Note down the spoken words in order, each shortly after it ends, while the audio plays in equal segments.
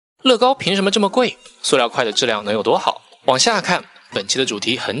乐高凭什么这么贵？塑料块的质量能有多好？往下看，本期的主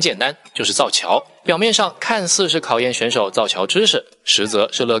题很简单，就是造桥。表面上看似是考验选手造桥知识，实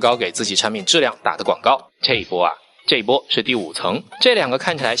则是乐高给自己产品质量打的广告。这一波是第5层。这2个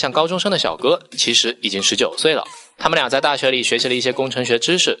看起来像高中生的小哥，其实已经19岁了。他们俩在大学里学习了一些工程学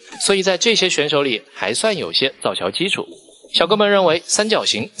知识，所以在这些选手里还算有些造桥基础。小哥们认为三角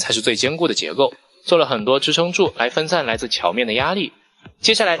形才是最坚固的结构，做了很多支撑柱来分散来自桥面的压力。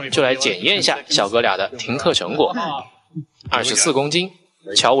接下来就来检验一下小哥俩的听课成果。24公斤，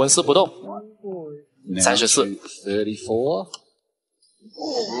桥纹丝不动。34。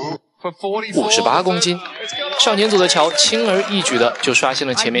58公斤，少年组的桥轻而易举的就刷新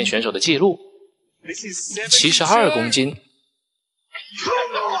了前面选手的记录。72公斤。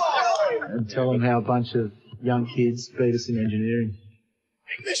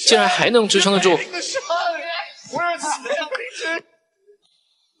竟然还能支撑得住。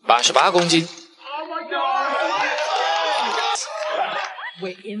88公斤。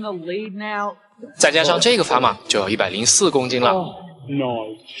再加上这个砝码就要104公斤了。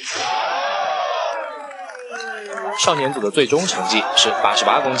少年组的最终成绩是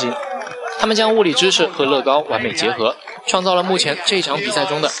88公斤。他们将物理知识和乐高完美结合，创造了目前这场比赛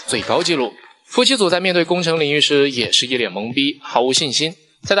中的最高纪录。夫妻组在面对工程领域时也是一脸懵逼，毫无信心。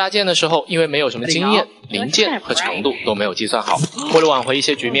在搭建的时候，因为没有什么经验，零件和长度都没有计算好。为了挽回一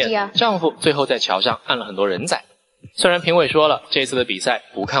些局面，丈夫最后在桥上按了很多人仔。虽然评委说了这次的比赛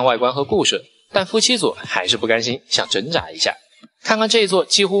不看外观和故事，但夫妻组还是不甘心，想挣扎一下，看看这座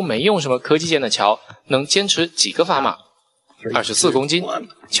几乎没用什么科技建的桥能坚持几个砝码。24公斤，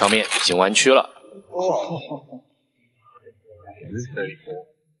桥面已经弯曲了。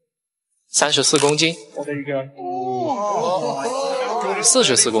34公斤。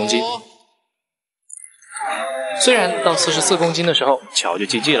44公斤。虽然到44公斤的时候桥就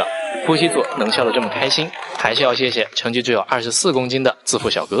GG了，夫妻组能笑得这么开心，还是要谢谢成绩只有24公斤的自负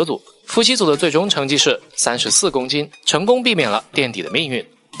小哥组。夫妻组的最终成绩是34公斤，成功避免了垫底的命运。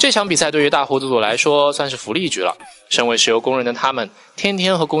这场比赛对于大胡子组来说算是福利局了。身为石油工人的他们，天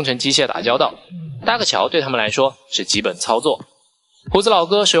天和工程机械打交道，搭个桥对他们来说是基本操作。胡子老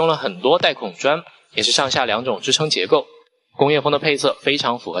哥使用了很多带孔砖，也是上下2种支撑结构，工业风的配色非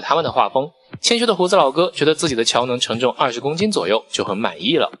常符合他们的画风。谦虚的胡子老哥觉得自己的桥能承重20公斤左右就很满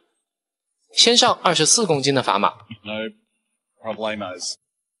意了。先上24公斤的砝码，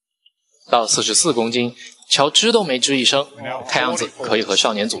到44公斤，桥吱都没吱一声，看样子可以和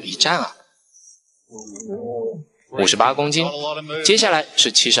少年组一战啊。58公斤，接下来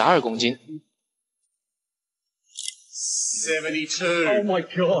是72公斤。Oh my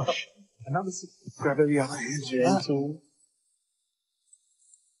gosh. Another gravity gentle.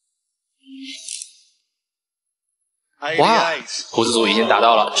 哇，胡子组已经达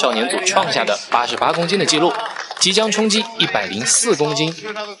到了少年组创下的88公斤的记录，即将冲击104公斤。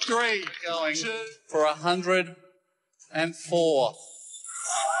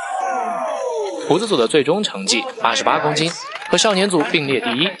胡子组的最终成绩88公斤，和少年组并列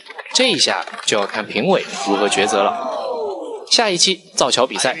第一。这一下就要看评委如何抉择了。下一期造桥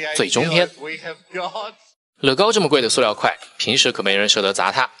比赛最终篇。乐高这么贵的塑料块，平时可没人舍得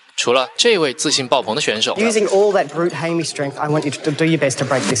砸它。除了这位自信爆棚的选手，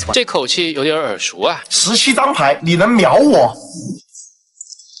这口气有点耳熟啊！17张牌，你能秒我？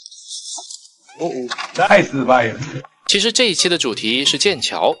太失败了。其实这一期的主题是建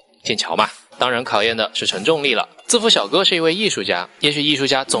桥嘛，当然考验的是承重力了。自负小哥是一位艺术家，也许艺术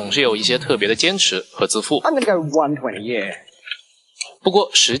家总是有一些特别的坚持和自负。不过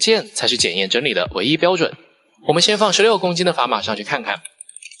实践才是检验真理的唯一标准。我们先放16公斤的砝码上去看看。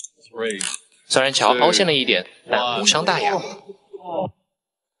虽然桥凹陷了一点，但无伤大雅。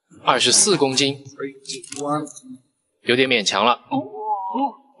24公斤，有点勉强了。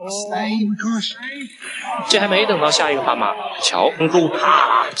这还没等到下一个砝码，桥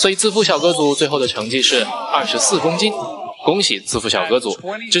所以自负小哥组最后的成绩是24公斤。恭喜自负小哥组，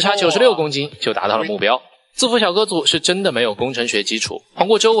只差96公斤就达到了目标。自负小哥组是真的没有工程学基础，环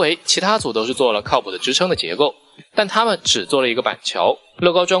顾周围，其他组都是做了靠谱的支撑的结构，但他们只做了一个板桥。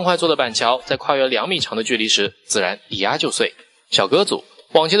乐高砖块做的板桥，在跨越2米长的距离时，自然一压就碎。小哥组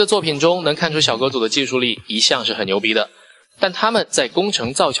往期的作品中能看出小哥组的技术力一向是很牛逼的，但他们在工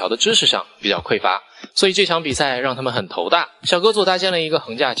程造桥的知识上比较匮乏，所以这场比赛让他们很头大。小哥组搭建了一个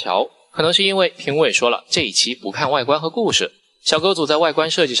横架桥，可能是因为评委说了这一期不看外观和故事，小哥组在外观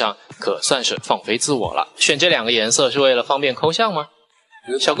设计上可算是放飞自我了。选这2个颜色是为了方便抠像吗？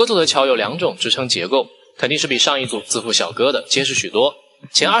小哥组的桥有2种支撑结构，肯定是比上一组自负小哥的结实许多。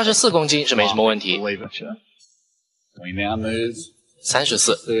前24公斤是没什么问题，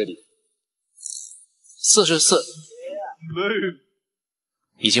 34、44，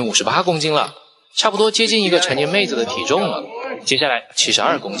已经58公斤了，差不多接近一个成年妹子的体重了。接下来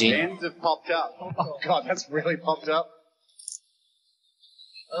72公斤。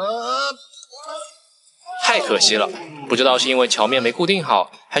太可惜了，不知道是因为桥面没固定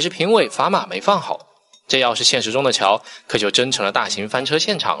好，还是评委砝码没放好。这要是现实中的桥，可就真成了大型翻车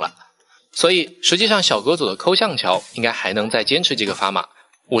现场了。所以实际上小哥组的抠像桥应该还能再坚持几个砝码。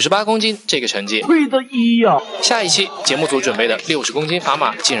58公斤这个成绩，下一期节目组准备的60公斤砝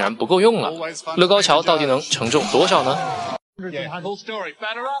码竟然不够用了，乐高桥到底能承重多少呢？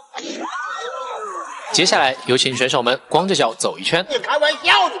接下来有请选手们光着脚走一圈。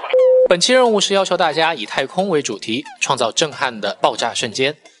本期任务是要求大家以太空为主题，创造震撼的爆炸瞬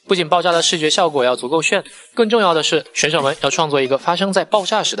间。不仅爆炸的视觉效果要足够炫，更重要的是选手们要创作一个发生在爆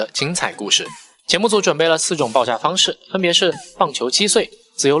炸时的精彩故事。节目组准备了4种爆炸方式，分别是棒球击碎、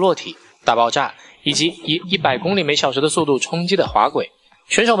自由落体、大爆炸，以及以100公里每小时的速度冲击的滑轨。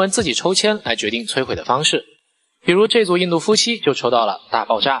选手们自己抽签来决定摧毁的方式。比如这组印度夫妻就抽到了大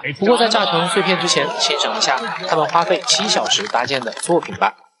爆炸，不过在炸成碎片之前，欣赏一下他们花费7小时搭建的作品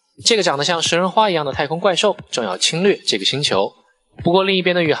吧。这个长得像食人花一样的太空怪兽正要侵略这个星球，不过另一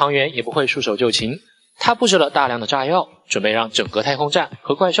边的宇航员也不会束手就擒，他布置了大量的炸药，准备让整个太空站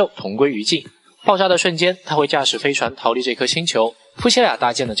和怪兽同归于尽。爆炸的瞬间，他会驾驶飞船逃离这颗星球。夫妻俩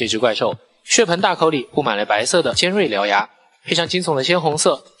搭建的这只怪兽，血盆大口里布满了白色的尖锐獠牙，配上惊悚的鲜红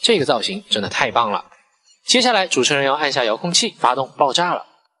色，这个造型真的太棒了。接下来主持人要按下遥控器发动爆炸了。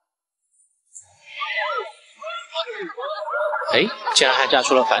竟然还炸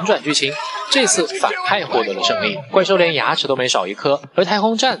出了反转剧情，这次反派获得了胜利，怪兽连牙齿都没少一颗，而太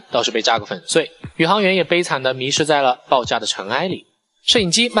空站倒是被炸个粉碎，宇航员也悲惨地迷失在了爆炸的尘埃里。摄影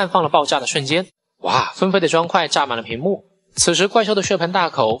机慢放了爆炸的瞬间，哇，纷飞的砖块炸满了屏幕。此时怪兽的血盆大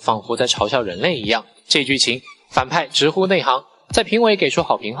口仿佛在嘲笑人类一样，这剧情反派直呼内行。在评委给出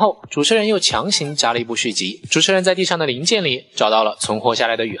好评后，主持人又强行加了一部续集。主持人在地上的零件里找到了存活下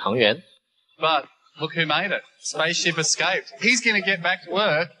来的宇航员。But look who made it. Spaceship escaped. He's going to get back to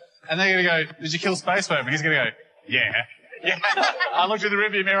Earth, and they're going to go, did you kill Spaceman? And he's going to go, yeah. I looked in the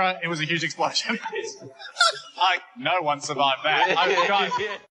rearview mirror, it was a huge explosion. No one survived that. I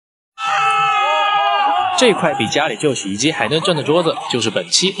这块比家里旧洗衣机还能震的桌子，就是本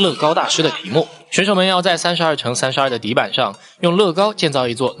期乐高大师的题目。选手们要在32×32的底板上，用乐高建造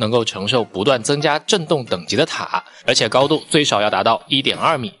一座能够承受不断增加震动等级的塔，而且高度最少要达到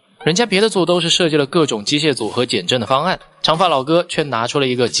 1.2 米。人家别的组都是设计了各种机械组和减震的方案，长发老哥却拿出了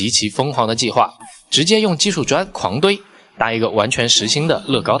一个极其疯狂的计划，直接用基础砖狂堆，搭一个完全实心的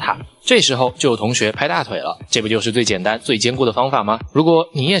乐高塔。这时候就有同学拍大腿了，这不就是最简单最坚固的方法吗？如果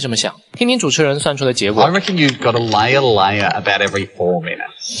你也这么想，听听主持人算出的结果。 I reckon you've got to layer about every 4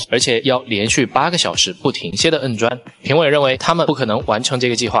 minutes. 而且要连续8个小时不停歇的摁砖。评委认为他们不可能完成这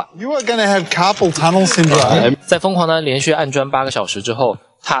个计划。 You are going to have carpal tunnel syndrome. 在疯狂的连续按砖8个小时之后，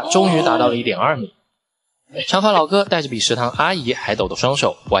塔终于达到了 1.2 米。长发老哥带着比食堂阿姨还抖的双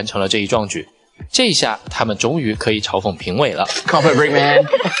手完成了这一壮举。这一下他们终于可以嘲讽评委了。 Cop it, Brick Man.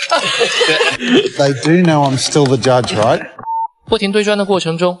 They do know I'm still the judge, right? 不停堆砖的过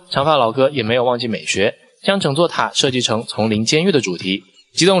程中，长发老哥也没有忘记美学，将整座塔设计成丛林监狱的主题。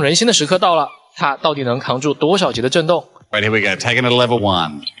激动人心的时刻到了，塔到底能扛住多少级的震动？ Right, here we go. Taking it to level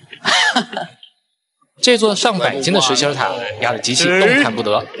 1. 这座上百斤的实心塔压得机器动弹不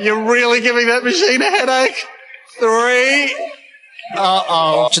得。 You're really giving that machine a headache? 3.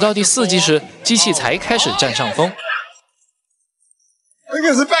 Uh-oh. 直到第4击时，机器才开始占上风。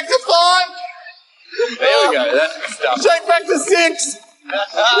 Because it's back to 5. There we go. That's Shake back to 6.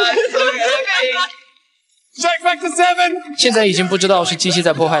 Shake back to 7. 现在已经不知道是机器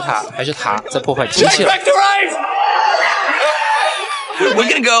在破坏塔，还是塔在破坏机器 Shake 了。 back to 8. We're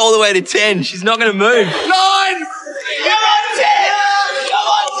gonna go all the way to 10. She's not gonna move. 9. Come on, 10.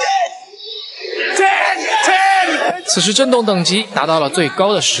 Come on, 10. 10. 10. 此时震动等级达到了最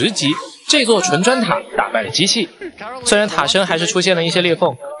高的10级，这座纯砖塔打败了机器。虽然塔身还是出现了一些裂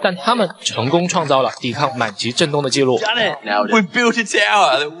缝，但他们成功创造了抵抗满级震动的记录。 Done it. We built a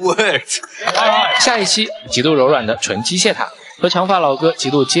tower that worked. 下一期极度柔软的纯机械塔和长发老哥极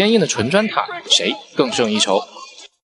度坚硬的纯砖塔，谁更胜一筹？